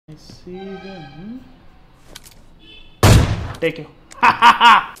I see them. Take you.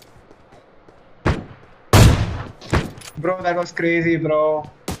 Bro, that was crazy, bro.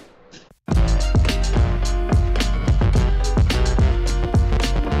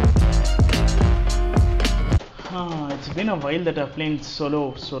 It's been a while that I've played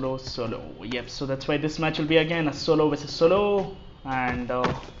solo. Yep, so that's why this match will be again a solo versus solo. And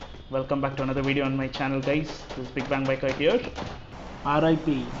welcome back to another video on my channel, guys. This is BigBangBiker here.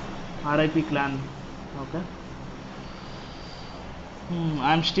 RIP clan. Okay.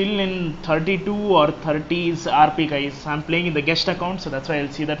 I'm still in 32 or 30s RP, guys. I'm playing in the guest account, so that's why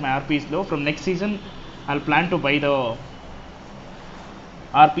I'll see that my RP is low. From next season, I'll plan to buy the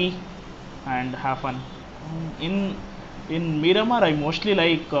RP and have fun. In Miramar, I mostly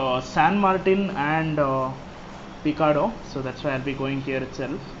like San Martin and Picado, so that's why I'll be going here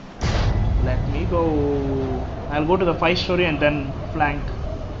itself. Let me go. I'll go to the 5-story and then flank.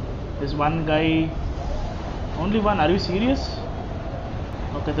 There's one guy. Only one. Are you serious?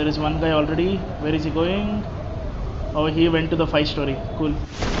 Okay, there is one guy already. Where is he going? Oh, he went to the 5-story. Cool.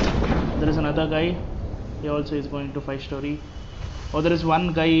 There is another guy. He also is going to 5-story. Oh, there is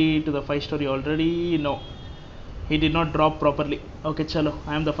one guy to the 5-story already. No, he did not drop properly. Okay, chalo.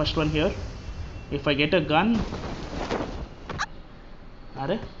 I am the first one here. If I get a gun.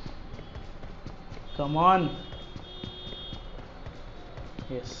 Are? Come on.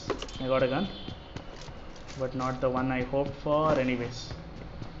 Yes, I got a gun. But not the one I hoped for, anyways.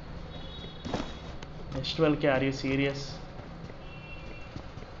 S12K, are you serious?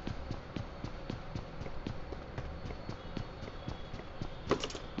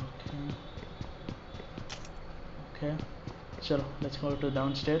 Okay. Chalo, let's go to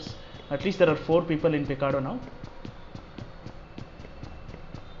downstairs. At least there are 4 people in Picado now.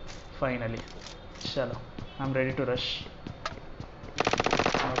 Finally. Chalo, I'm ready to rush.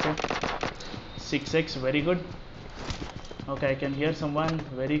 Okay. 6x, very good. Okay, I can hear someone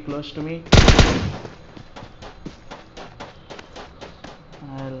very close to me.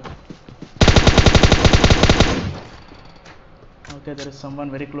 Okay, there is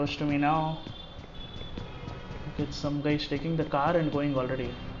someone very close to me now. Okay, some guy is taking the car and going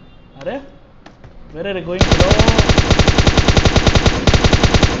already. Are? Where are you going, bro?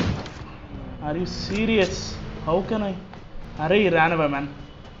 Are you serious? How can I? Are, he ran away, man.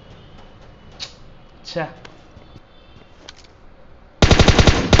 Cha.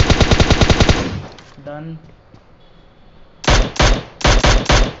 Done.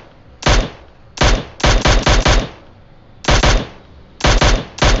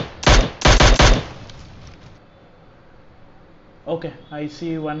 Okay, I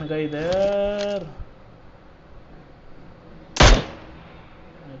see one guy there. I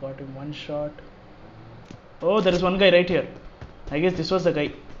got him one shot. Oh, there is one guy right here. I guess this was the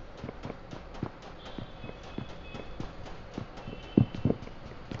guy.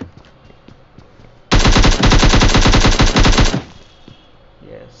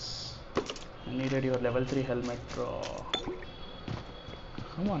 Yes. I needed your level 3 helmet, bro.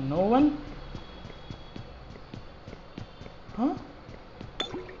 Come on, no one? Huh?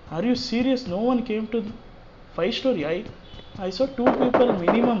 Are you serious? No one came to 5-story. I saw 2 people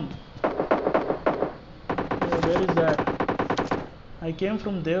minimum. Where is that? I came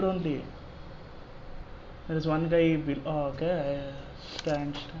from there only. There is one guy below. Oh, okay.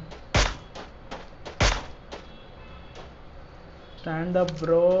 Stand up,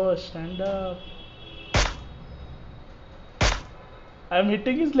 bro. Stand up. I'm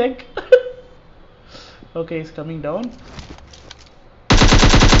hitting his leg. Okay, he's coming down.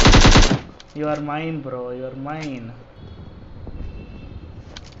 You are mine, bro. You are mine.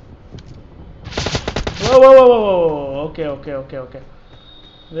 Whoa. Okay.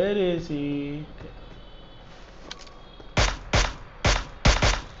 Where is he?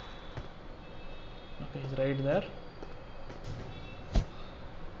 Okay, he's right there.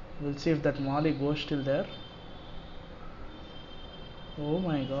 We'll see if that Molly goes still there. Oh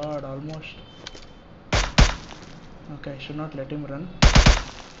my god, almost. Okay, I should not let him run.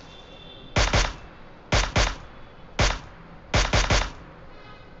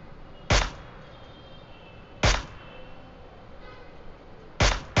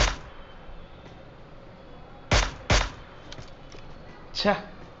 Cha,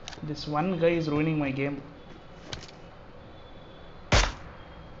 this one guy is ruining my game.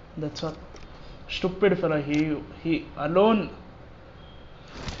 That's all. Stupid fella, he alone,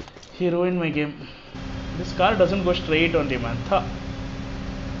 he ruined my game. This car doesn't go straight only, man.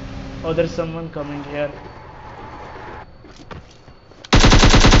 Oh, there's someone coming here.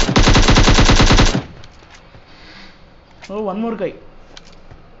 Oh, one more guy.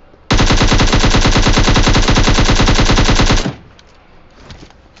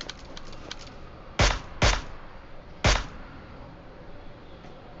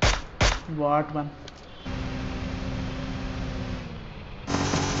 What, man?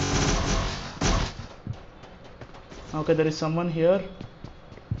 Okay, there is someone here.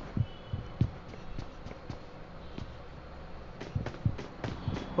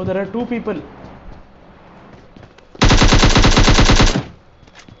 Oh, there are two people.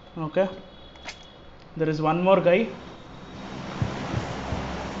 Okay. There is one more guy.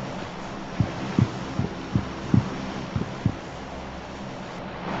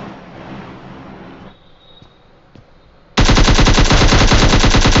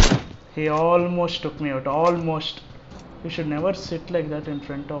 He almost took me out. Almost. You should never sit like that in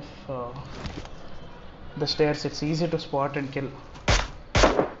front of the stairs. It's easy to spot and kill.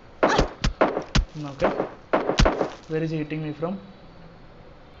 Okay. Where is he hitting me from?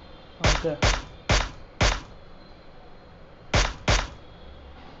 Okay.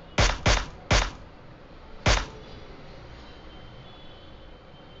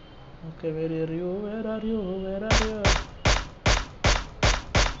 Okay, where are you? Where are you? Where are you?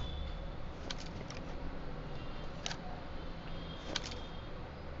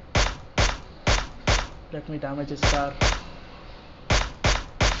 Let me damage his car.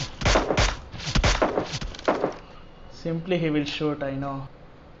 Simply he will shoot, I know.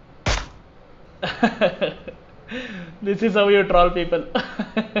 This is how you troll people.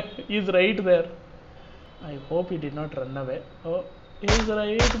 He's right there. I hope he did not run away. Oh, he's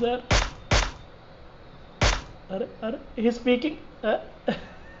right there. He's speaking.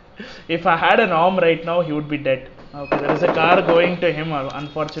 If I had an arm right now, he would be dead. Okay, there is a car going to him,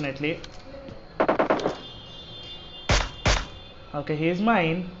 unfortunately. Okay, he is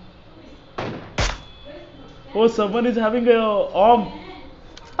mine. Oh, someone is having a arm.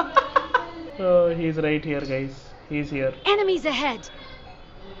 Oh, he's right here, guys. He's here. Enemies ahead.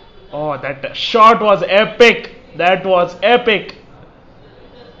 Oh, that shot was epic. That was epic.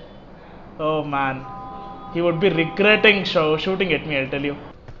 Oh man, he would be regretting shooting at me, I'll tell you.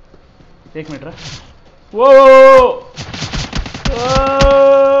 Take me, try. Whoa!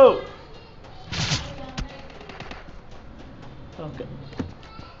 Whoa! Okay.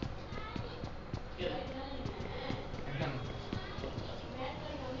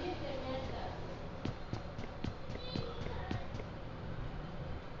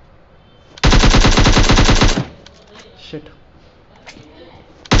 Shit.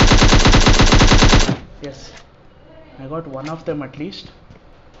 Yes. I got one of them at least.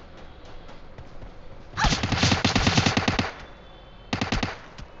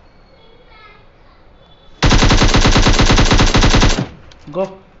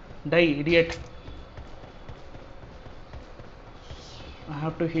 Go. Die, idiot. I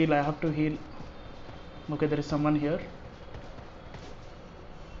have to heal. I have to heal. Okay, there is someone here.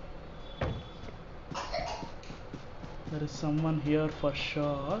 There is someone here for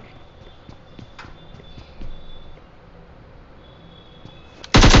sure.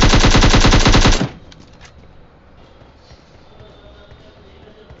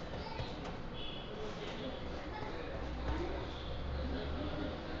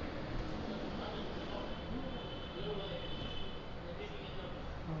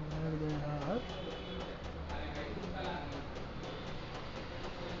 Where they are?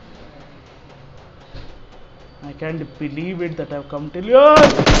 I can't believe it that I've come till you.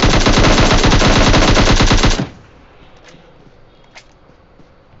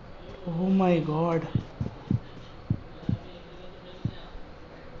 Oh my god.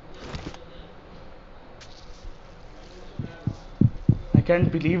 I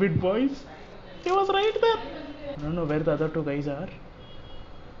can't believe it, boys. He was right there. I don't know where the other two guys are.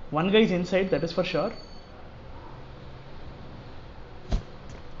 One guy is inside, that is for sure.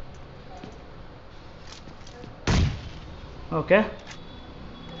 Okay.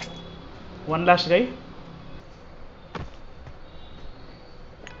 One last guy.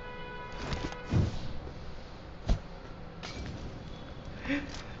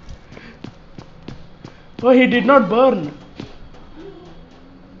 Oh, he did not burn.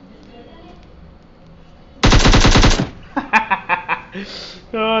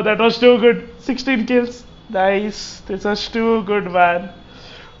 Oh, that was too good. 16 kills. Nice. This was too good, man.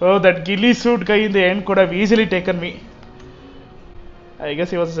 Oh, that ghillie suit guy in the end could have easily taken me. I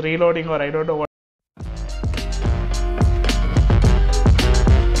guess he was reloading, or I don't know what.